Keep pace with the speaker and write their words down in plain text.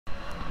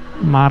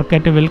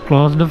Market will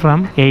closed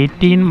from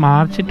 18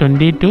 March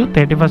 20 to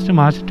 31st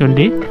March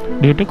 20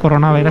 due to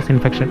coronavirus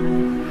infection.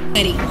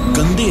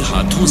 गंदे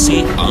हाथों से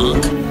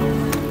आंख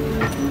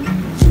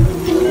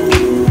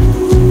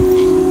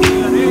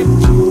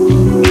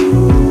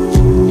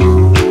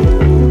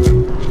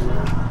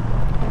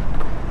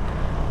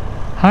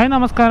ഹായ്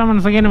നമസ്കാരം,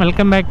 once again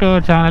welcome back to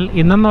our channel.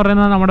 ഇന്നെന്ന്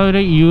പറയുന്നത് നമ്മുടെ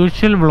ഒരു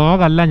യൂഷ്വൽ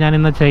വ്ളോഗ് അല്ല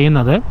ഞാനിന്ന്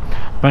ചെയ്യുന്നത്.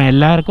 അപ്പം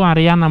എല്ലാവർക്കും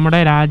അറിയാം നമ്മുടെ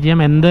രാജ്യം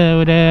എന്ത്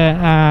ഒരു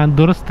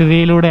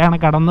ദുർസ്ഥിതിയിലൂടെയാണ്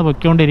കടന്നു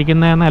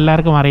പൊയ്ക്കൊണ്ടിരിക്കുന്നതെന്ന്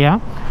എല്ലാവർക്കും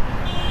അറിയാം.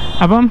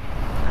 അപ്പം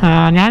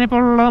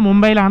ഞാനിപ്പോൾ ഉള്ളത്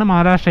മുംബൈയിലാണ്,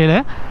 മഹാരാഷ്ട്രയിൽ.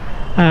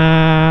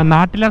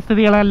 നാട്ടിലെ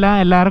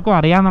സ്ഥിതികളെല്ലാം എല്ലാവർക്കും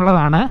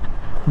അറിയാമെന്നുള്ളതാണ്.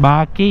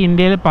 ബാക്കി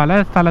ഇന്ത്യയിൽ പല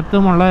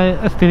സ്ഥലത്തുമുള്ള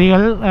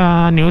സ്ഥിതികൾ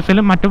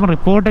ന്യൂസിലും മറ്റും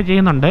റിപ്പോർട്ട്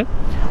ചെയ്യുന്നുണ്ട്.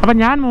 അപ്പം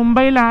ഞാൻ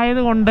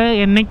മുംബൈയിലായതുകൊണ്ട്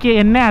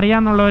എന്നെ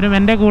അറിയാമെന്നുള്ളവരും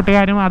എൻ്റെ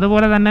കൂട്ടുകാരും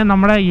അതുപോലെ തന്നെ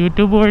നമ്മുടെ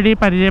യൂട്യൂബ് വഴി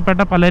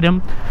പരിചയപ്പെട്ട പലരും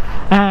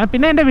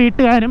പിന്നെ എൻ്റെ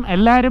വീട്ടുകാരും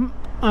എല്ലാവരും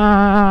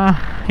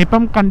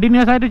ഇപ്പം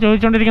കണ്ടിന്യൂസ് ആയിട്ട്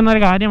ചോദിച്ചുകൊണ്ടിരിക്കുന്ന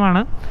ഒരു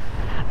കാര്യമാണ്,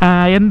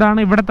 എന്താണ്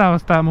ഇവിടുത്തെ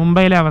അവസ്ഥ,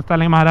 മുംബൈയിലെ അവസ്ഥ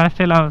അല്ലെങ്കിൽ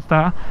മഹാരാഷ്ട്രയിലെ അവസ്ഥ,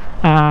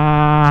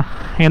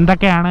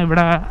 എന്തൊക്കെയാണ്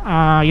ഇവിടെ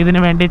ഇതിനു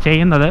വേണ്ടി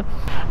ചെയ്യുന്നത്.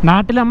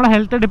 നാട്ടിൽ നമ്മുടെ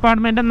ഹെൽത്ത്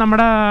ഡിപ്പാർട്ട്മെൻറ്റും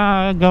നമ്മുടെ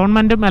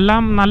ഗവൺമെൻറ്റും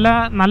എല്ലാം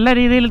നല്ല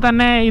രീതിയിൽ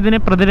തന്നെ ഇതിനെ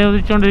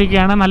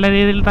പ്രതിരോധിച്ചുകൊണ്ടിരിക്കുകയാണ്, നല്ല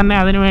രീതിയിൽ തന്നെ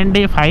അതിനു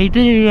വേണ്ടി ഫൈറ്റ്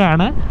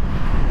ചെയ്യുകയാണ്.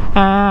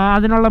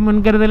 അതിനുള്ള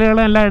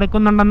മുൻകരുതലുകളും എല്ലാം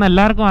എടുക്കുന്നുണ്ടെന്ന്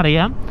എല്ലാവർക്കും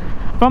അറിയാം.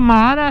 അപ്പം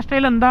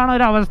മഹാരാഷ്ട്രയിൽ എന്താണ്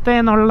ഒരു അവസ്ഥ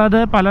എന്നുള്ളത്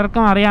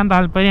പലർക്കും അറിയാൻ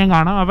താല്പര്യം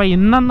കാണും. അപ്പോൾ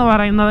ഇന്നെന്ന്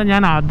പറയുന്നത്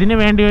ഞാൻ അതിനു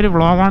വേണ്ടി ഒരു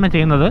വ്ളോഗാണ്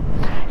ചെയ്യുന്നത്.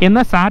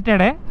 ഇന്ന്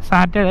സാറ്റർഡേ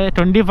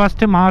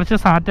 21 മാർച്ച്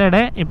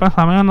സാറ്റർഡേ. ഇപ്പം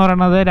സമയം എന്ന്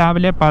പറയുന്നത്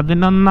രാവിലെ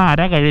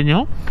 11:30 കഴിഞ്ഞു.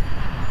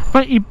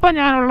 അപ്പോൾ ഇപ്പം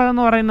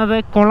ഞാനുള്ളതെന്ന് പറയുന്നത്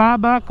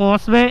കൊളാബ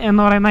കോസ്വേ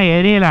എന്ന് പറയുന്ന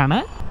ഏരിയയിലാണ്.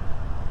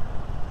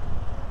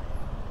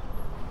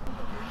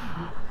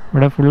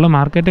 ഇവിടെ ഫുള്ള്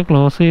മാർക്കറ്റ്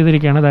ക്ലോസ്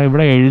ചെയ്തിരിക്കുകയാണ്.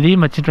 ഇവിടെ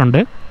എഴുതിയും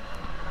വച്ചിട്ടുണ്ട്,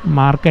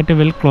 market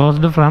will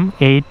closed from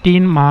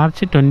 18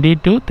 March 20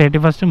 to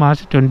 31st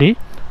March 20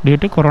 due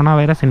two corona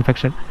virus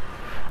infection.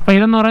 അപ്പോൾ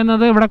ഇതെന്ന്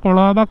പറയുന്നത് ഇവിടെ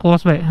കൊളാബ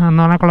കോസ്വേ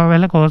എന്ന് പറഞ്ഞാൽ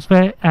കൊളാബയിലെ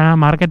കോസ്വേ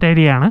മാർക്കറ്റ്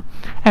ഏരിയയാണ്.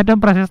 ഏറ്റവും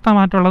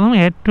പ്രശസ്തമായിട്ടുള്ളതും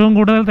ഏറ്റവും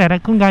കൂടുതൽ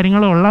തിരക്കും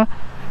കാര്യങ്ങളും ഉള്ള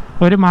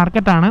ഒരു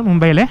മാർക്കറ്റാണ്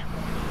മുംബൈയിലെ.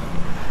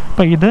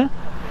 അപ്പോൾ ഇത്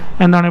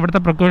എന്താണ്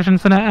ഇവിടുത്തെ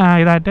പ്രിക്കോഷൻസിന്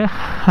ഇതായിട്ട്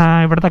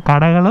ഇവിടുത്തെ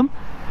കടകളും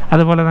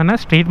അതുപോലെ തന്നെ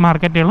സ്ട്രീറ്റ്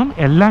മാർക്കറ്റുകളും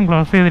എല്ലാം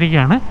ക്ലോസ്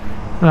ചെയ്തിരിക്കുകയാണ്.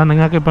 അതാ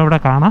നിങ്ങൾക്കിപ്പോൾ ഇവിടെ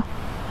കാണാം.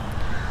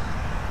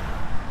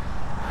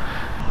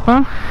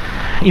 അപ്പം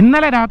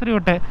ഇന്നലെ രാത്രി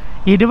തൊട്ട്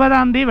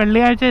 20-ാം തീയതി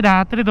വെള്ളിയാഴ്ച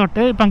രാത്രി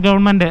തൊട്ട് ഇപ്പം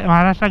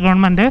മഹാരാഷ്ട്ര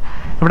ഗവൺമെൻറ്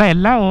ഇവിടെ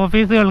എല്ലാ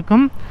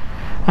ഓഫീസുകൾക്കും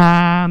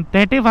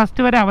 31st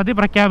വരെ അവധി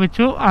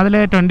പ്രഖ്യാപിച്ചു. അതിൽ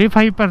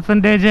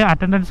 25%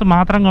 അറ്റൻഡൻസ്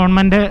മാത്രം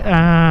ഗവൺമെൻറ്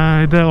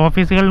ഇത്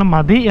ഓഫീസുകളിലും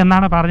മതി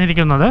എന്നാണ്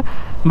പറഞ്ഞിരിക്കുന്നത്.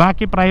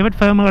 ബാക്കി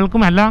പ്രൈവറ്റ്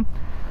ഫേമുകൾക്കും എല്ലാം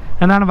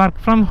എന്താണ്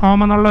വർക്ക് ഫ്രം ഹോം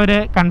എന്നുള്ള ഒരു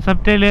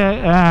കൺസെപ്റ്റിൽ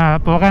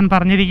പോകാൻ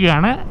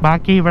പറഞ്ഞിരിക്കുകയാണ്.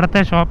 ബാക്കി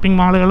ഇവിടുത്തെ ഷോപ്പിംഗ്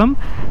മാളുകളും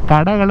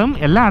കടകളും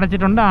എല്ലാം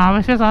അടച്ചിട്ടുണ്ട്.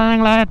 ആവശ്യ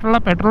സാധനങ്ങളായിട്ടുള്ള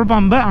പെട്രോൾ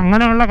പമ്പ്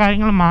അങ്ങനെയുള്ള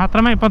കാര്യങ്ങൾ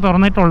മാത്രമേ ഇപ്പോൾ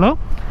തുറന്നിട്ടുള്ളൂ.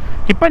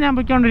 ഇപ്പോൾ ഞാൻ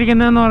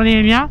പോയിക്കൊണ്ടിരിക്കുന്നതെന്ന് പറഞ്ഞു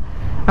കഴിഞ്ഞാൽ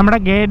നമ്മുടെ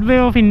ഗേറ്റ് വേ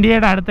ഓഫ്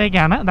ഇന്ത്യയുടെ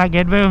അടുത്തേക്കാണ്.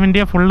 Gate way of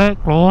India full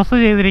close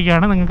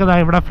ചെയ്തിരിക്കുകയാണ്. നിങ്ങൾക്ക്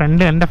ഇവിടെ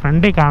എൻ്റെ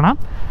ഫ്രണ്ടിൽ കാണാം.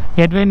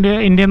 ഗേറ്റ് വേ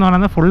ഇന്ത്യ എന്ന്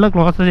പറയുന്നത് ഫുള്ള്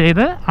ക്ലോസ്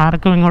ചെയ്ത്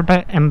ആർക്കും ഇങ്ങോട്ട്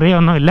എൻട്രി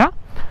ഒന്നുമില്ല.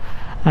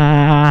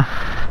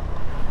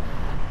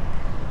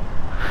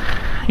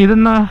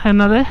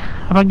 എന്നത്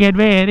അപ്പം ഗേറ്റ്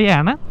വേ ഏരിയ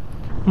ആണ്.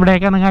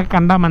 ഇവിടെയൊക്കെ നിങ്ങൾക്ക്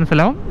കണ്ടാൽ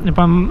മനസ്സിലാവും.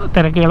 ഇപ്പം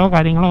തിരക്കുകളോ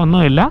കാര്യങ്ങളോ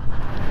ഒന്നുമില്ല.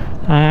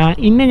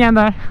 ഇനി ഞാൻ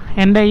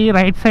എൻ്റെ ഈ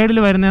റൈറ്റ് സൈഡിൽ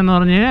വരുന്നതെന്ന്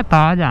പറഞ്ഞു കഴിഞ്ഞാൽ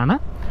താജാണ്.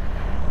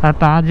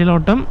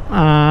 താജിലോട്ടും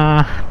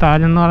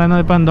താജ് എന്ന്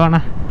പറയുന്നത് ഇപ്പോൾ എന്താണ്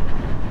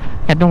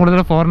ഏറ്റവും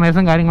കൂടുതൽ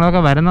ഫോറിനേഴ്സും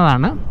കാര്യങ്ങളൊക്കെ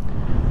വരുന്നതാണ്.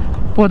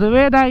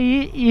 പൊതുവേ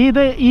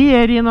ഈ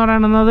ഏരിയ എന്ന്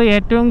പറയുന്നത്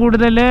ഏറ്റവും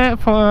കൂടുതൽ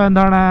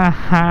എന്താണ്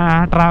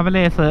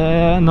ട്രാവലേഴ്സ്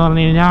എന്ന്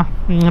പറഞ്ഞു കഴിഞ്ഞാൽ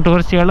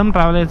ടൂറിസ്റ്റുകളും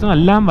ട്രാവലേഴ്സും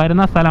എല്ലാം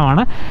വരുന്ന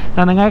സ്ഥലമാണ്.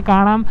 നിങ്ങൾക്ക്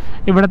കാണാം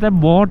ഇവിടുത്തെ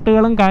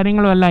ബോട്ടുകളും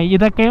കാര്യങ്ങളും എല്ലാം.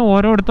 ഇതൊക്കെ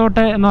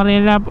ഓരോരുത്തോട്ട് എന്ന് പറഞ്ഞു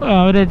കഴിഞ്ഞാൽ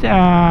ഒരു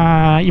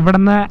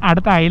ഇവിടുന്ന്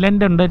അടുത്ത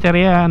ഐലൻഡ് ഉണ്ട്,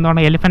 ചെറിയ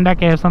എന്താണ് എലിഫൻ്റ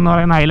കേവ്സ് എന്ന്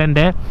പറയുന്ന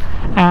ഐലൻഡ്.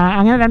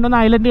 അങ്ങനെ 2-3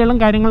 ഐലൻഡുകളും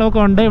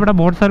കാര്യങ്ങളൊക്കെ ഉണ്ട്. ഇവിടെ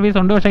ബോട്ട് സർവീസ്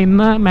ഉണ്ട്. പക്ഷേ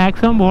ഇന്ന്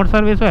മാക്സിമം ബോട്ട്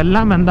സർവീസും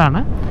എല്ലാം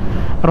എന്താണ്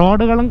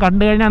റോഡുകളും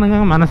കണ്ടു കഴിഞ്ഞാൽ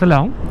നിങ്ങൾക്ക്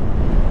മനസ്സിലാവും.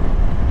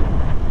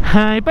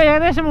 ഇപ്പോൾ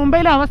ഏകദേശം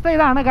മുംബൈയിലെ അവസ്ഥ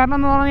ഇതാണ്. കാരണം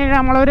എന്ന് പറഞ്ഞു കഴിഞ്ഞാൽ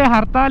നമ്മളൊരു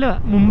ഹർത്താൽ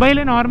മുംബൈയിൽ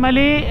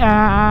നോർമലി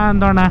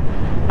എന്താണ്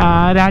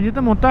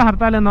രാജ്യത്ത് മൊത്തം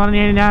ഹർത്താൽ എന്ന് പറഞ്ഞു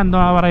കഴിഞ്ഞാൽ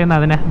എന്തുവാ പറയുന്നത്,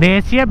 അതിന്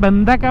ദേശീയ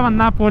ബന്ധമൊക്കെ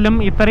വന്നാൽ പോലും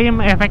ഇത്രയും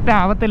എഫക്റ്റ്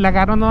ആവത്തില്ല.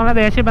 കാരണം എന്ന് പറഞ്ഞാൽ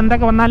ദേശീയ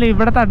ബന്ധമൊക്കെ വന്നാലും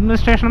ഇവിടുത്തെ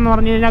അഡ്മിനിസ്ട്രേഷൻ എന്ന്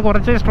പറഞ്ഞു കഴിഞ്ഞാൽ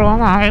കുറച്ച്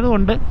സ്ട്രോങ്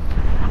ആയതുകൊണ്ട്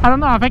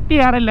അതൊന്നും അഫക്റ്റ്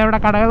ചെയ്യാറില്ല.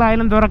 ഇവിടെ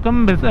കടകളായാലും തുറക്കും,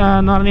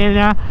 എന്ന് പറഞ്ഞു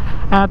കഴിഞ്ഞാൽ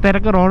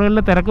തിരക്ക്,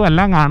 റോഡുകളിൽ തിരക്കും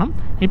എല്ലാം കാണും.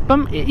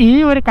 ഇപ്പം ഈ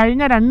ഒരു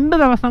കഴിഞ്ഞ 2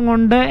 ദിവസം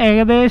കൊണ്ട്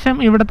ഏകദേശം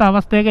ഇവിടുത്തെ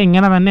അവസ്ഥയൊക്കെ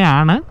ഇങ്ങനെ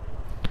തന്നെയാണ്.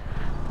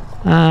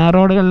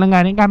 റോഡുകളിലും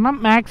കാരണം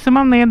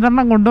മാക്സിമം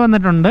നിയന്ത്രണം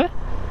കൊണ്ടുവന്നിട്ടുണ്ട്.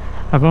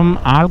 അപ്പം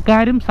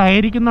ആൾക്കാരും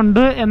സഹകരിക്കുന്നുണ്ട്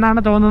എന്നാണ്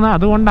തോന്നുന്നത്.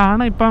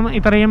 അതുകൊണ്ടാണ് ഇപ്പം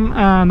ഇത്രയും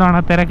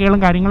തിരക്കുകളും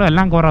കാര്യങ്ങളും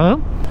എല്ലാം കുറവ്.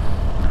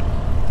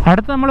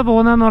 അടുത്ത് നമ്മൾ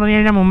പോകുന്നതെന്ന് പറഞ്ഞു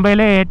കഴിഞ്ഞാൽ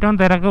മുംബൈയിലെ ഏറ്റവും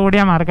തിരക്ക്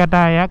കൂടിയ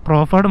മാർക്കറ്റായ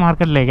ക്രോഫോർഡ്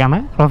മാർക്കറ്റിലേക്കാണ്.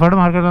 ക്രോഫോർഡ്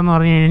മാർക്കറ്റ് എന്ന്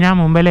പറഞ്ഞു കഴിഞ്ഞാൽ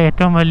മുംബൈയിലെ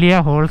ഏറ്റവും വലിയ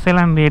ഹോൾസെയിൽ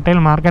ആൻഡ്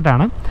റീറ്റെയിൽ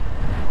മാർക്കറ്റാണ്.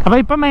 അപ്പോൾ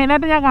ഇപ്പം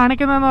മെയിനായിട്ട് ഞാൻ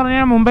കാണിക്കുന്നതെന്ന് പറഞ്ഞു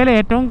കഴിഞ്ഞാൽ മുംബൈയിലെ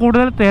ഏറ്റവും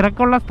കൂടുതൽ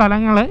തിരക്കുള്ള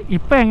സ്ഥലങ്ങൾ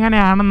ഇപ്പോൾ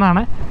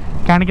എങ്ങനെയാണെന്നാണ്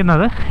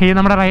കാണിക്കുന്നത്. ഈ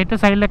നമ്മുടെ റൈറ്റ്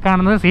സൈഡിൽ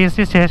കാണുന്നത്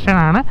CST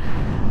സ്റ്റേഷനാണ്.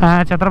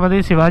 ഛത്രപതി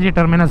ശിവാജി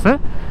ടെർമിനസ്.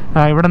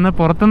 ഇവിടെ നിന്ന്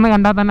പുറത്തുനിന്ന്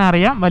കണ്ടാൽ തന്നെ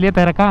അറിയാം വലിയ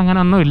തിരക്ക്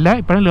അങ്ങനെയൊന്നുമില്ല.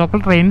 ഇപ്പോഴും ലോക്കൽ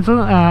ട്രെയിൻസ്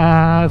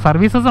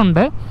സർവീസസ്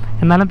ഉണ്ട്,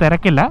 എന്നാലും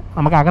തിരക്കില്ല.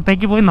 നമുക്ക്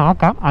അകത്തേക്ക് പോയി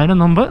നോക്കാം. അതിനു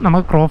മുമ്പ്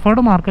നമുക്ക്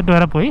ക്രോഫോർഡ് മാർക്കറ്റ്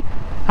വരെ പോയി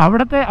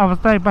അവിടുത്തെ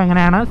അവസ്ഥ ഇപ്പോൾ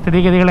എങ്ങനെയാണ്,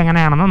 സ്ഥിതിഗതികൾ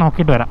എങ്ങനെയാണെന്ന്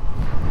നോക്കിയിട്ട് വരാം.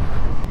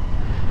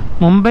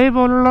 മുംബൈ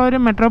പോലുള്ള ഒരു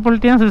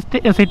മെട്രോപൊളിറ്റൻ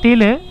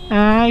സിറ്റിയിൽ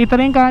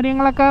ഇത്രയും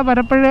കാര്യങ്ങളൊക്കെ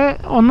വരപ്പോഴേ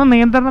ഒന്ന്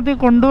നിയന്ത്രണത്തിൽ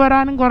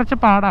കൊണ്ടുവരാനും കുറച്ച്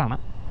പാടാണ്.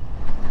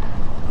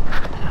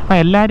 അപ്പോൾ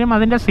എല്ലാവരും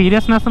അതിൻ്റെ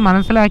സീരിയസ്നെസ്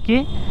മനസ്സിലാക്കി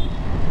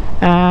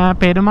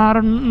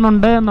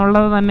പെരുമാറുന്നുണ്ട്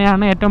എന്നുള്ളത്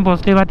തന്നെയാണ് ഏറ്റവും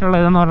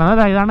പോസിറ്റീവായിട്ടുള്ളതെന്ന്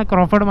പറയുന്നത്. ഇതാണ്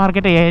ക്രോഫോർഡ്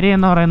മാർക്കറ്റ് ഏരിയ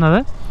എന്ന് പറയുന്നത്.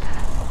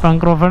 ഇപ്പം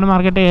ക്രോഫോർഡ്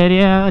മാർക്കറ്റ്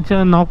ഏരിയ വെച്ച്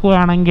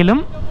നോക്കുകയാണെങ്കിലും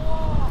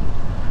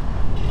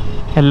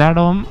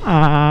എല്ലായിടവും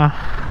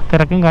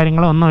തിരക്കും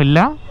കാര്യങ്ങളും ഒന്നുമില്ല.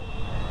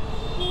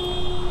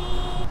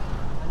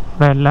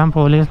 ഇവിടെ എല്ലാം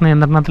പോലീസ്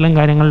നിയന്ത്രണത്തിലും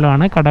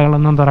കാര്യങ്ങളിലുമാണ്.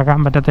 കടകളൊന്നും തുറക്കാൻ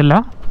പറ്റത്തില്ല.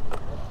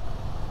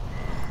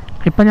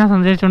 ഇപ്പം ഞാൻ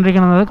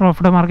സഞ്ചരിച്ചുകൊണ്ടിരിക്കുന്നത്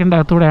ക്രോഫോർഡ് മാർക്കറ്റിൻ്റെ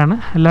അകത്തൂടെയാണ്.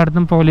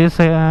 എല്ലായിടത്തും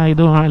പോലീസ്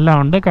ഇതും എല്ലാം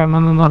ഉണ്ട്. കാരണം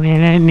എന്ന് പറഞ്ഞു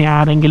കഴിഞ്ഞാൽ ഇനി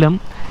ആരെങ്കിലും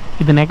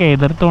ഇതിനൊക്കെ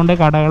എതിർത്തുകൊണ്ട്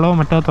കടകളോ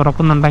മറ്റോ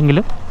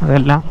തുറക്കുന്നുണ്ടെങ്കിലും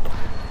അതെല്ലാം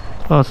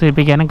ക്ലോസ്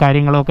ചെയ്യിപ്പിക്കാനും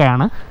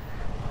കാര്യങ്ങളൊക്കെയാണ്.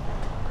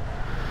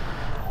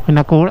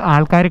 പിന്നെ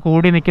ആൾക്കാർ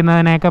കൂടി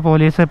നിൽക്കുന്നതിനെയൊക്കെ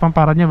പോലീസ് ഇപ്പം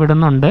പറഞ്ഞു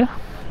വിടുന്നുണ്ട്.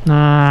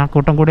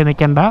 കൂട്ടം കൂടി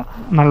നിൽക്കണ്ട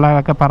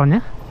എന്നുള്ളതൊക്കെ പറഞ്ഞ്.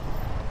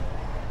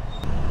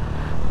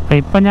 അപ്പോൾ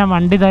ഇപ്പം ഞാൻ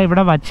വണ്ടി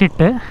ഇവിടെ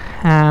വച്ചിട്ട്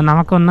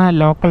നമുക്കൊന്ന്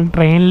ലോക്കൽ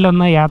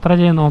ട്രെയിനിലൊന്ന് യാത്ര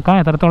ചെയ്ത് നോക്കാം.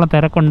 എത്രത്തോളം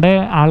തിരക്കുണ്ട്,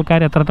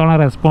 ആൾക്കാർ എത്രത്തോളം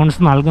റെസ്പോൺസ്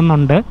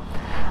നൽകുന്നുണ്ട്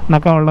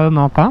എന്നൊക്കെ ഉള്ളത്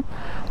നോക്കാം.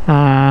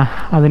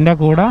 അതിൻ്റെ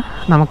കൂടെ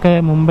നമുക്ക്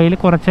മുംബൈയിൽ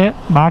കുറച്ച്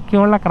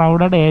ബാക്കിയുള്ള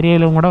ക്രൗഡഡ്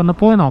ഏരിയയിലും കൂടെ ഒന്ന്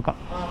പോയി നോക്കാം.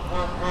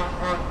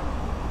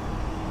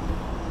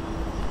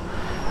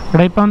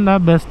 ഇവിടെ ഇപ്പം എന്താ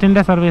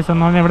ബസ്സിൻ്റെ സർവീസ്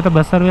എന്ന് പറഞ്ഞാൽ ഇവിടുത്തെ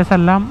ബസ് സർവീസ്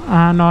എല്ലാം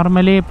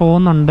നോർമലി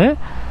പോകുന്നുണ്ട്.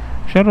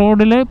 പക്ഷേ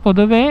റോഡിൽ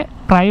പൊതുവേ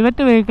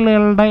പ്രൈവറ്റ്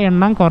വെഹിക്കിളുകളുടെ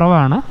എണ്ണം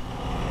കുറവാണ്.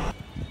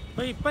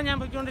 അപ്പോൾ ഇപ്പം ഞാൻ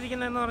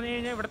പോയിക്കൊണ്ടിരിക്കുന്നതെന്ന് പറഞ്ഞു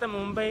കഴിഞ്ഞാൽ ഇവിടുത്തെ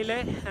മുംബൈയിലെ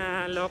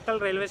ലോക്കൽ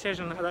റെയിൽവേ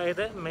സ്റ്റേഷൻ,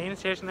 അതായത് മെയിൻ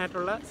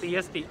സ്റ്റേഷനായിട്ടുള്ള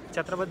CST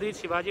ഛത്രപതി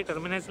ശിവാജി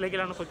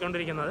ടെർമിനസിലേക്കാണ്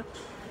പോയിക്കൊണ്ടിരിക്കുന്നത്.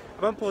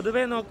 അപ്പം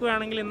പൊതുവേ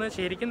നോക്കുകയാണെങ്കിൽ ഇന്ന്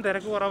ശരിക്കും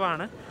തിരക്ക്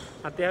കുറവാണ്.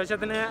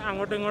 അത്യാവശ്യത്തിന്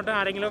അങ്ങോട്ടും ഇങ്ങോട്ടും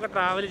ആരെങ്കിലുമൊക്കെ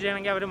ട്രാവൽ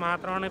ചെയ്യണമെങ്കിൽ അവർ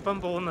മാത്രമാണ് ഇപ്പം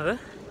പോകുന്നത്.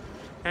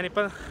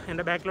 ഞാനിപ്പം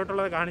എൻ്റെ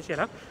ബാക്കിലോട്ടുള്ളത് കാണിച്ചു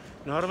തരാം.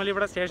 നോർമലി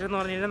ഇവിടെ സ്റ്റേഷൻ എന്ന്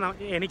പറഞ്ഞു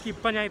കഴിഞ്ഞാൽ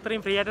എനിക്കിപ്പം ഞാൻ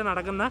ഇത്രയും ഫ്രീ ആയിട്ട്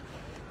നടക്കുന്ന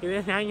ഇത്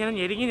ഞാൻ ഇങ്ങനെ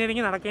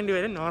ഞെരുങ്ങി നടക്കേണ്ടി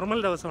വരും നോർമൽ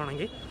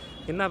ദിവസമാണെങ്കിൽ.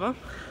 ഇന്നപ്പം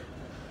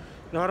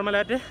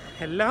നോർമലായിട്ട്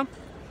എല്ലാം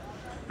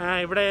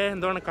ഇവിടെ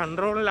എന്താണ്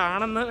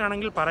കൺട്രോളിലാണെന്ന്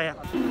വേണമെങ്കിൽ പറയാം.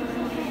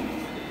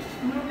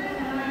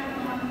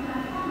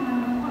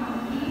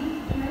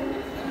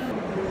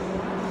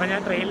 അപ്പം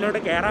ഞാൻ ട്രെയിനിലോട്ട്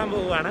കയറാൻ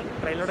പോവുകയാണ്.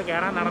 ട്രെയിനിലോട്ട്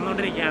കയറാൻ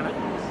നടന്നുകൊണ്ടിരിക്കുകയാണ്.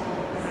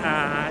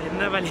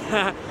 ഇന്ന് വലിയ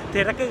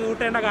തിരക്ക്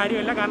കൂട്ടേണ്ട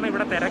കാര്യമില്ല, കാരണം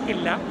ഇവിടെ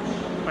തിരക്കില്ല.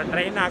 അപ്പം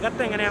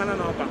ട്രെയിനകത്ത് എങ്ങനെയാണെന്ന്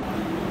നോക്കാം.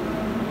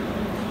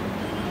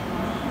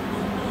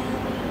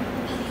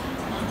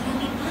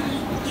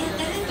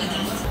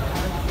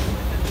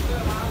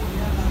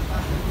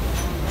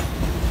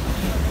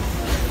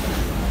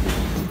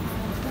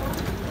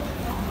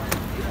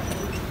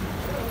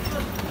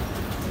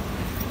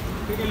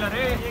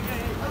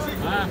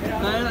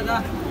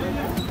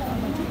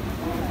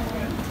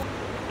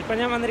 ഇപ്പം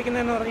ഞാൻ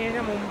വന്നിരിക്കുന്നതെന്ന് പറഞ്ഞു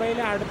കഴിഞ്ഞാൽ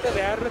മുംബൈയിലെ അടുത്ത്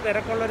വേറൊരു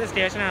തിരക്കുള്ളൊരു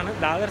സ്റ്റേഷനാണ്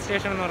ദാദർ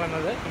സ്റ്റേഷൻ എന്ന്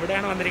പറയുന്നത്.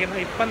 ഇവിടെയാണ് വന്നിരിക്കുന്നത്.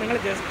 ഇപ്പം നിങ്ങൾ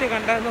ജസ്റ്റ്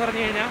കണ്ടതെന്ന്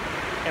പറഞ്ഞു കഴിഞ്ഞാൽ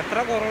എത്ര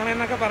കൊറോണ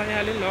എന്നൊക്കെ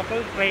പറഞ്ഞാലും ലോക്കൽ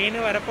ട്രെയിന്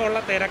വരപ്പുള്ള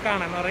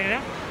തിരക്കാണെന്ന് പറഞ്ഞു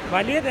കഴിഞ്ഞാൽ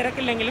വലിയ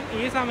തിരക്കില്ലെങ്കിലും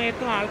ഈ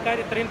സമയത്തും ആൾക്കാർ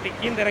ഇത്രയും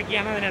തിക്കിയും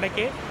തിരക്കിയാണ്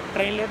അതിനിടയ്ക്ക്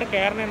ട്രെയിനിലോട്ട്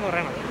കയറണമെന്ന്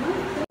പറയണത്.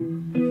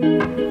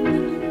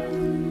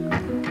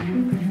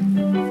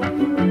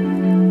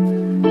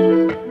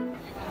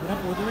 ഇവിടെ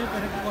പൊതുവെ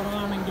തിരക്ക്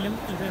കുറവാണെങ്കിലും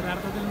ഇത്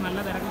യഥാർത്ഥത്തിൽ നല്ല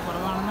തിരക്ക്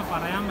കുറവാണെന്ന്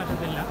പറയാൻ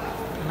പറ്റത്തില്ല.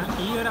 എന്നാൽ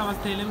ഈ ഒരു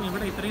അവസ്ഥയിലും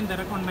ഇവിടെ ഇത്രയും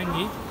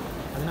തിരക്കുണ്ടെങ്കിൽ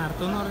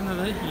അതിനർത്ഥം എന്ന്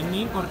പറയുന്നത്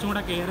ഇനിയും കുറച്ചും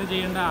കൂടെ കെയർ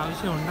ചെയ്യേണ്ട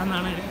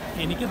ആവശ്യമുണ്ടെന്നാണ്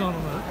എനിക്ക്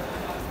തോന്നുന്നത്.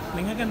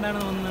 നിങ്ങൾക്ക് എന്താണ്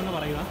തോന്നുന്നതെന്ന്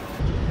പറയുക.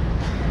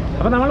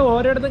 അപ്പോൾ നമ്മൾ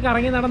ഓരോരുത്തർ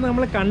കറങ്ങി നടന്ന്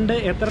നമ്മൾ കണ്ട്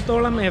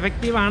എത്രത്തോളം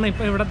എഫക്റ്റീവാണ്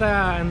ഇപ്പോൾ ഇവിടുത്തെ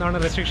എന്താണ്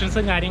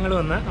റെസ്ട്രിക്ഷൻസും കാര്യങ്ങളും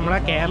എന്ന്, നമ്മുടെ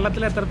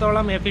കേരളത്തിൽ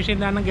എത്രത്തോളം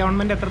എഫിഷ്യൻ്റാണ്,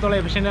 ഗവൺമെൻറ് എത്രത്തോളം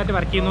എഫിഷ്യൻ്റായിട്ട്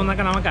വർക്ക് ചെയ്യുന്നു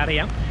എന്നൊക്കെ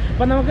നമുക്കറിയാം.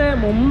 അപ്പോൾ നമുക്ക്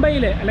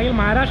മുംബൈയിൽ അല്ലെങ്കിൽ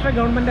മഹാരാഷ്ട്ര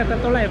ഗവൺമെൻറ്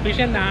എത്രത്തോളം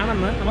എഫിഷ്യൻ്റ്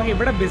ആണെന്ന് നമുക്ക്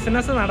ഇവിടെ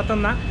ബിസിനസ്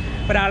നടത്തുന്ന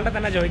ഒരാളുടെ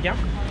തന്നെ ചോദിക്കാം.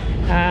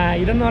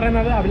 ഇതെന്ന്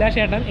പറയുന്നത് അഭിലാഷ്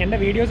ചേട്ടൻ. എൻ്റെ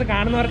വീഡിയോസ്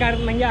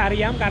കാണുന്നവർക്കായിരുന്നെങ്കിൽ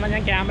അറിയാം, കാരണം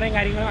ഞാൻ ക്യാമറയും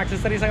കാര്യങ്ങളും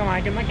അക്സസറീസൊക്കെ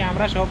വാങ്ങിക്കുന്ന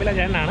ക്യാമറ ഷോപ്പിലെ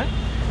ചേട്ടനാണ്.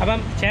 അപ്പം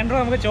ചേട്ടനോട്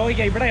നമുക്ക്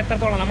ചോദിക്കാം ഇവിടെ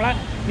എത്രത്തോളം നമ്മളെ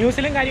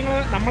ന്യൂസിലും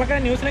നമ്മളൊക്കെ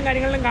ന്യൂസിലും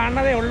കാര്യങ്ങളിലും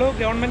കാണുന്നതേ ഉള്ളൂ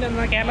ഗവൺമെൻറ്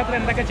എന്ന കേരളത്തിൽ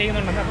എന്തൊക്കെ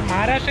ചെയ്യുന്നുണ്ടെന്ന്. അപ്പം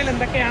മഹാരാഷ്ട്രയിൽ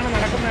എന്തൊക്കെയാണ്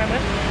നടക്കുന്നതെന്ന്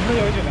ഒന്ന്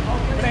ചോദിച്ചില്ല.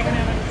 ഇവിടെ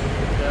എങ്ങനെയാണ്?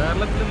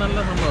 കേരളത്തിൽ നല്ല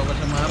സംഭവം,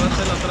 പക്ഷേ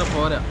മഹാരാഷ്ട്രയിൽ അത്ര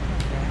പോരാ.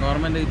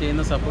 ഗവൺമെൻറ്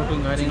ചെയ്യുന്ന സപ്പോർട്ടും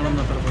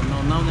കാര്യങ്ങളൊന്നും അത്ര പോരാ.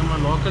 ഒന്നാമത്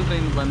നമ്മൾ ലോക്കൽ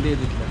ട്രെയിൻ ബന്ദ്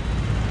ചെയ്തിട്ടില്ല.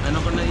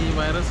 അതിനെക്കൊണ്ട് ഈ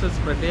വൈറസ്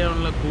സ്പ്രെഡ്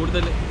ചെയ്യാനുള്ള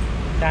കൂടുതൽ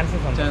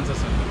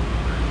ചാൻസസ് ഉണ്ട്.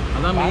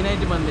 അതാണ്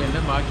മെയിനായിട്ട് ബന്ദ്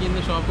ചെയ്യേണ്ടത്. ബാക്കി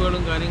ഇന്ന്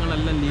ഷോപ്പുകളും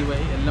കാര്യങ്ങളെല്ലാം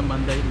ലീവായി, എല്ലാം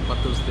ബന്ധായി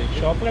 10 ദിവസത്തേക്ക്.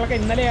 ഷോപ്പുകളൊക്കെ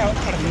ഇന്നലെ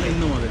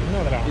ഇന്ന്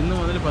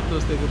മുതൽ 10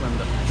 ദിവസത്തേക്ക്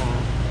ബന്ധാണ്.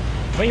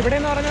 അപ്പോൾ ഇവിടെ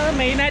എന്ന് പറഞ്ഞാൽ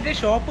മെയിനായിട്ട്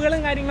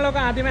ഷോപ്പുകളും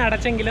കാര്യങ്ങളൊക്കെ ആദ്യമേ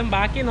അടച്ചെങ്കിലും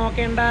ബാക്കി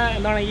നോക്കേണ്ട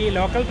എന്താണ് ഈ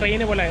ലോക്കൽ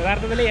ട്രെയിൻ പോലെ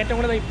യഥാർത്ഥത്തിൽ ഏറ്റവും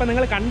കൂടുതൽ ഇപ്പം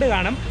നിങ്ങൾ കണ്ടു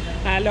കാണും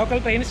ലോക്കൽ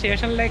ട്രെയിൻ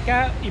സ്റ്റേഷനിലേക്ക്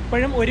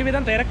ഇപ്പോഴും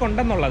ഒരുവിധം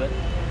തിരക്കുണ്ടെന്നുള്ളത്.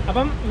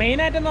 അപ്പം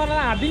മെയിനായിട്ടെന്ന്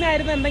പറഞ്ഞാൽ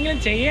അതിനായിരുന്നു എന്തെങ്കിലും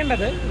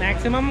ചെയ്യേണ്ടത്.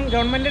 മാക്സിമം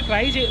ഗവൺമെൻറ്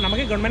ട്രൈ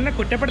നമുക്ക് ഗവൺമെൻറ്റിനെ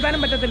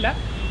കുറ്റപ്പെടുത്താനും പറ്റത്തില്ല,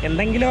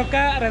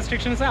 എന്തെങ്കിലുമൊക്കെ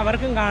റെസ്ട്രിക്ഷൻസ്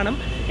അവർക്കും കാണും.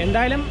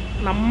 എന്തായാലും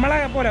നമ്മളെ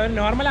പോലെ ഒരു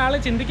നോർമൽ ആൾ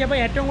ചിന്തിക്കുമ്പോൾ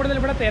ഏറ്റവും കൂടുതൽ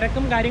ഇവിടെ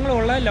തിരക്കും കാര്യങ്ങളും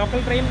ഉള്ളത്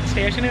ലോക്കൽ ട്രെയിൻ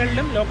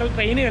സ്റ്റേഷനുകളിലും ലോക്കൽ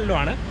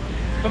ട്രെയിനുകളിലുമാണ്.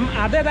 അപ്പം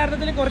അത്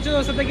യഥാർത്ഥത്തിൽ കുറച്ച്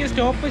ദിവസത്തേക്ക്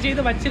സ്റ്റോപ്പ്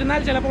ചെയ്ത്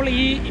വച്ചിരുന്നാൽ ചിലപ്പോൾ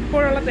ഈ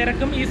ഇപ്പോഴുള്ള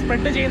തിരക്കും ഈ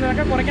സ്പ്രെഡ്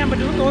ചെയ്യുന്നതൊക്കെ കുറയ്ക്കാൻ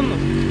പറ്റുമെന്ന് തോന്നുന്നു.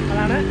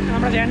 അതാണ്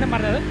നമ്മുടെ ചേട്ടൻ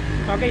പറഞ്ഞത്.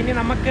 ഓക്കെ, ഇനി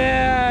നമുക്ക്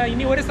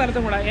ഇനി ഒരു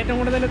സ്ഥലത്തും കൂടെ ഏറ്റവും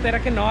കൂടുതൽ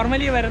തിരക്ക്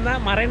നോർമലി വരുന്ന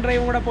മറൈൻ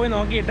ഡ്രൈവും കൂടെ പോയി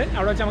നോക്കിയിട്ട്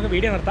അവിടെ വെച്ച് നമുക്ക്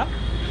വീഡിയോ നിർത്താം.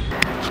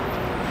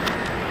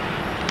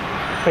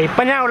 അപ്പോൾ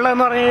ഇപ്പം ഞാൻ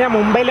ഉള്ളതെന്ന് പറഞ്ഞു കഴിഞ്ഞാൽ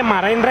മുംബൈയിൽ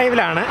മറൈൻ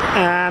ഡ്രൈവിലാണ്.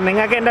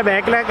 നിങ്ങൾക്ക് എൻ്റെ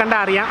ബാക്കിലൊക്കെ കണ്ടാൽ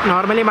അറിയാം.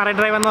 നോർമലി മറൈൻ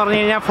ഡ്രൈവ് എന്ന് പറഞ്ഞു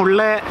കഴിഞ്ഞാൽ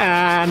ഫുള്ള്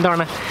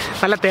എന്താണ്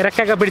നല്ല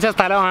തിരക്കൊക്കെ പിടിച്ച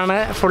സ്ഥലമാണ്,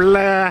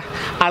 ഫുള്ള്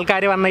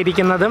ആൾക്കാർ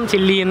വന്നിരിക്കുന്നതും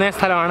ചില്ല് ചെയ്യുന്ന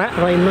സ്ഥലമാണ്.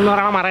 അപ്പോൾ ഇന്നെന്ന്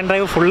പറയുമ്പോൾ മറൈൻ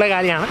ഡ്രൈവ് ഫുള്ള്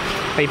കാര്യമാണ്.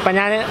 അപ്പോൾ ഇപ്പം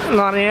ഞാൻ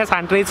എന്ന് പറഞ്ഞു കഴിഞ്ഞാൽ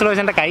സാനിറ്റൈസർ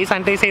വെച്ച് എൻ്റെ കൈ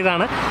സാനിറ്റൈസ്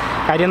ചെയ്താണ്.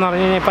 കാര്യം എന്ന്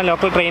പറഞ്ഞു കഴിഞ്ഞാൽ ഇപ്പം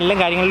ലോക്കൽ ട്രെയിനിലും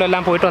കാര്യങ്ങളിലും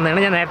എല്ലാം പോയിട്ട്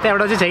വന്നതാണ്. ഞാൻ നേരത്തെ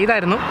അവിടെ വെച്ച്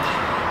ചെയ്തായിരുന്നു.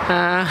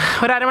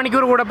 ഒരു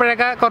അരമണിക്കൂർ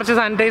കൂടപ്പോഴൊക്കെ കുറച്ച്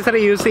സാനിറ്റൈസർ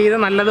യൂസ് ചെയ്ത്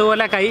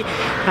നല്ലതുപോലെ കൈ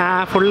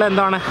ഫുള്ള്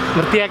എന്താണ്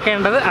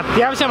വൃത്തിയാക്കേണ്ടത്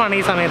അത്യാവശ്യമാണ്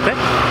ഈ സമയത്ത്.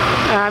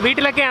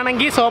 വീട്ടിലൊക്കെ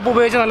ആണെങ്കിൽ സോപ്പ്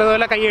ഉപയോഗിച്ച്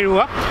നല്ലതുപോലെ കൈ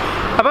കഴുകുക.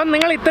 അപ്പം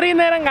നിങ്ങൾ ഇത്രയും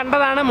നേരം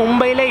കണ്ടതാണ്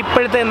മുംബൈയിലെ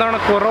ഇപ്പോഴത്തെ എന്താണ്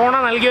കൊറോണ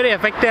നൽകിയൊരു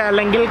എഫക്റ്റ്,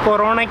 അല്ലെങ്കിൽ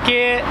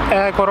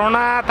കൊറോണ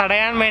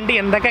തടയാൻ വേണ്ടി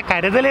എന്തൊക്കെ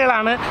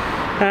കരുതലുകളാണ്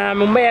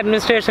മുംബൈ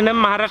അഡ്മിനിസ്ട്രേഷനും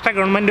മഹാരാഷ്ട്ര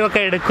ഗവൺമെൻറ്റും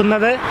ഒക്കെ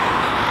എടുക്കുന്നത്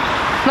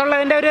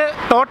എന്നുള്ളതിൻ്റെ ഒരു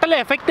ടോട്ടൽ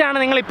എഫക്റ്റാണ്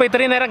നിങ്ങളിപ്പോൾ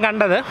ഇത്രയും നേരം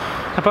കണ്ടത്.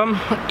 അപ്പം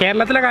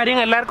കേരളത്തിലെ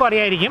കാര്യങ്ങൾ എല്ലാവർക്കും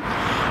അറിയായിരിക്കും.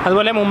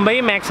 അതുപോലെ മുംബൈ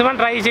മാക്സിമം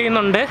ട്രൈ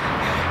ചെയ്യുന്നുണ്ട്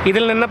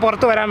ഇതിൽ നിന്ന്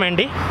പുറത്തു വരാൻ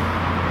വേണ്ടി.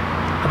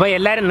 അപ്പോൾ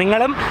എല്ലാവരും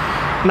നിങ്ങളും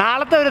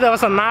നാളത്തെ ഒരു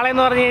ദിവസം, നാളെ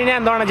എന്ന് പറഞ്ഞു കഴിഞ്ഞാൽ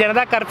എന്താണ്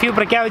ജനതാ കർഫ്യൂ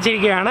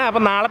പ്രഖ്യാപിച്ചിരിക്കുകയാണ്.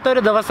 അപ്പോൾ നാളത്തെ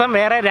ഒരു ദിവസം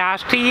വേറെ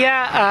രാഷ്ട്രീയ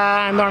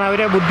എന്താണ്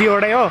ഒരു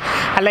ബുദ്ധിയോടെയോ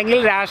അല്ലെങ്കിൽ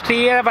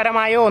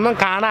രാഷ്ട്രീയപരമായോ ഒന്നും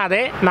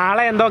കാണാതെ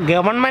നാളെ എന്തോ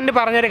ഗവൺമെൻറ്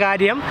പറഞ്ഞൊരു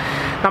കാര്യം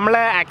നമ്മൾ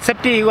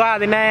അക്സെപ്റ്റ് ചെയ്യുക,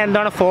 അതിനെ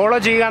എന്താണ് ഫോളോ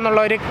ചെയ്യുക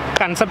എന്നുള്ള ഒരു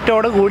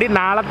കൺസെപ്റ്റോട് കൂടി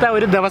നാളത്തെ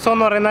ഒരു ദിവസം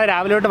എന്ന് പറയുന്നത്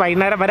രാവിലെ തൊട്ട്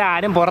വൈകുന്നേരം വരെ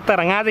ആരും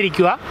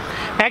പുറത്തിറങ്ങാതിരിക്കുക,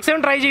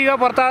 മാക്സിമം ട്രൈ ചെയ്യുക.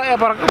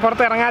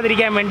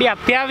 പുറത്തിറങ്ങാതിരിക്കാൻ വേണ്ടി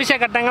അത്യാവശ്യ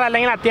ഘട്ടങ്ങൾ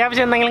അല്ലെങ്കിൽ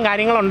അത്യാവശ്യം എന്തെങ്കിലും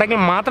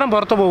കാര്യങ്ങളുണ്ടെങ്കിൽ മാത്രം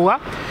പുറത്തു പോവുക.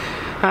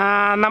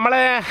 നമ്മൾ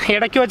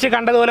ഇടയ്ക്ക് വെച്ച്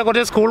കണ്ടതുപോലെ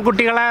കുറച്ച് സ്കൂൾ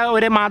കുട്ടികളെ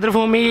ഒരു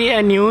മാതൃഭൂമി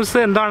ന്യൂസ്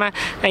എന്താണ്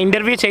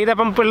ഇൻ്റർവ്യൂ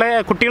ചെയ്തപ്പം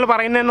കുട്ടികൾ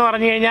പറയുന്നതെന്ന്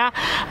പറഞ്ഞു കഴിഞ്ഞാൽ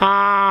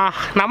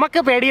നമുക്ക്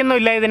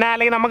പേടിയൊന്നുമില്ല ഇതിനെ,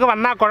 അല്ലെങ്കിൽ നമുക്ക്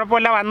വന്നാൽ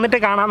കുഴപ്പമില്ല വന്നിട്ട്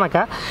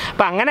കാണാമെന്നൊക്കെ.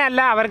 അപ്പം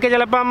അങ്ങനെയല്ല, അവർക്ക്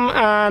ചിലപ്പം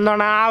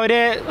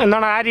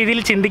എന്താണ് ആ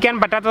രീതിയിൽ ചിന്തിക്കാൻ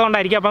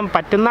പറ്റാത്തതുകൊണ്ടായിരിക്കും. അപ്പം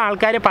പറ്റുന്ന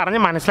ആൾക്കാർ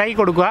പറഞ്ഞ് മനസ്സിലാക്കി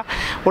കൊടുക്കുക.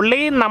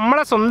 ഉള്ളി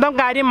നമ്മളെ സ്വന്തം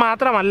കാര്യം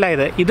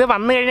മാത്രമല്ല ഇത്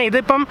വന്നു കഴിഞ്ഞാൽ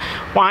ഇതിപ്പം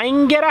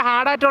ഭയങ്കര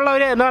ഹാർഡായിട്ടുള്ള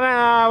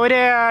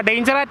ഒരു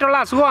ഡേഞ്ചറായിട്ടുള്ള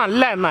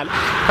അസുഖമല്ല. എന്നാൽ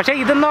പക്ഷേ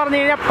ഇതെന്ന് പറഞ്ഞു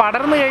കഴിഞ്ഞാൽ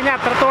പടർന്നു കഴിഞ്ഞാൽ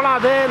അത്രത്തോളം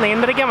അത്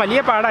നിയന്ത്രിക്കാൻ വലിയ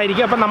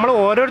പാടായിരിക്കും. അപ്പം നമ്മൾ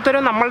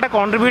ഓരോരുത്തരും നമ്മളുടെ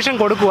കോൺട്രിബ്യൂഷൻ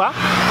കൊടുക്കുക.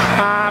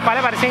 പല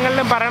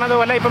പരസ്യങ്ങളിലും പറയണത്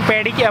പോലെ ഇപ്പം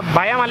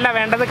ഭയമല്ല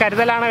വേണ്ടത്,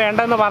 കരുതലാണ്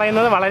വേണ്ടതെന്ന്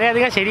പറയുന്നത്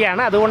വളരെയധികം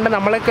ശരിയാണ്. അതുകൊണ്ട്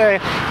നമ്മൾ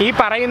ഈ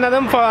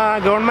പറയുന്നതും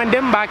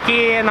ഗവൺമെൻറ്റും ബാക്കി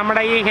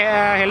നമ്മുടെ ഈ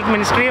ഹെൽത്ത്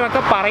മിനിസ്ട്രിയും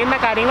ഒക്കെ പറയുന്ന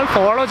കാര്യങ്ങൾ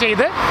ഫോളോ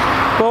ചെയ്ത്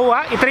പോവുക.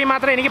 ഇത്രയും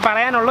മാത്രമേ എനിക്ക്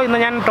പറയാനുള്ളൂ. ഇന്ന്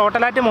ഞാൻ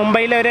ടോട്ടലായിട്ട്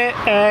മുംബൈയിലെ ഒരു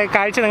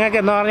കാഴ്ച നിങ്ങൾക്ക്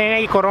എന്ന് പറഞ്ഞു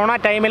കഴിഞ്ഞാൽ ഈ കൊറോണ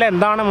ടൈമിൽ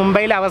എന്താണ്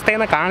മുംബൈയിലെ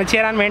അവസ്ഥയെന്ന് കാണിച്ചു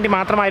തരാൻ വേണ്ടി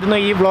മാത്രമായിരുന്നു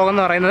ഈ വ്ലോഗ്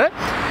എന്ന് പറയുന്നത്.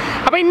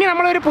 അപ്പോൾ ഇനി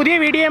നമ്മളൊരു പുതിയ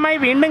വീഡിയോയുമായി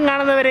വീണ്ടും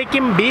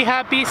കാണുന്നവരേക്കും be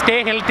happy, stay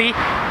healthy,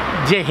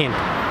 Jai Hind.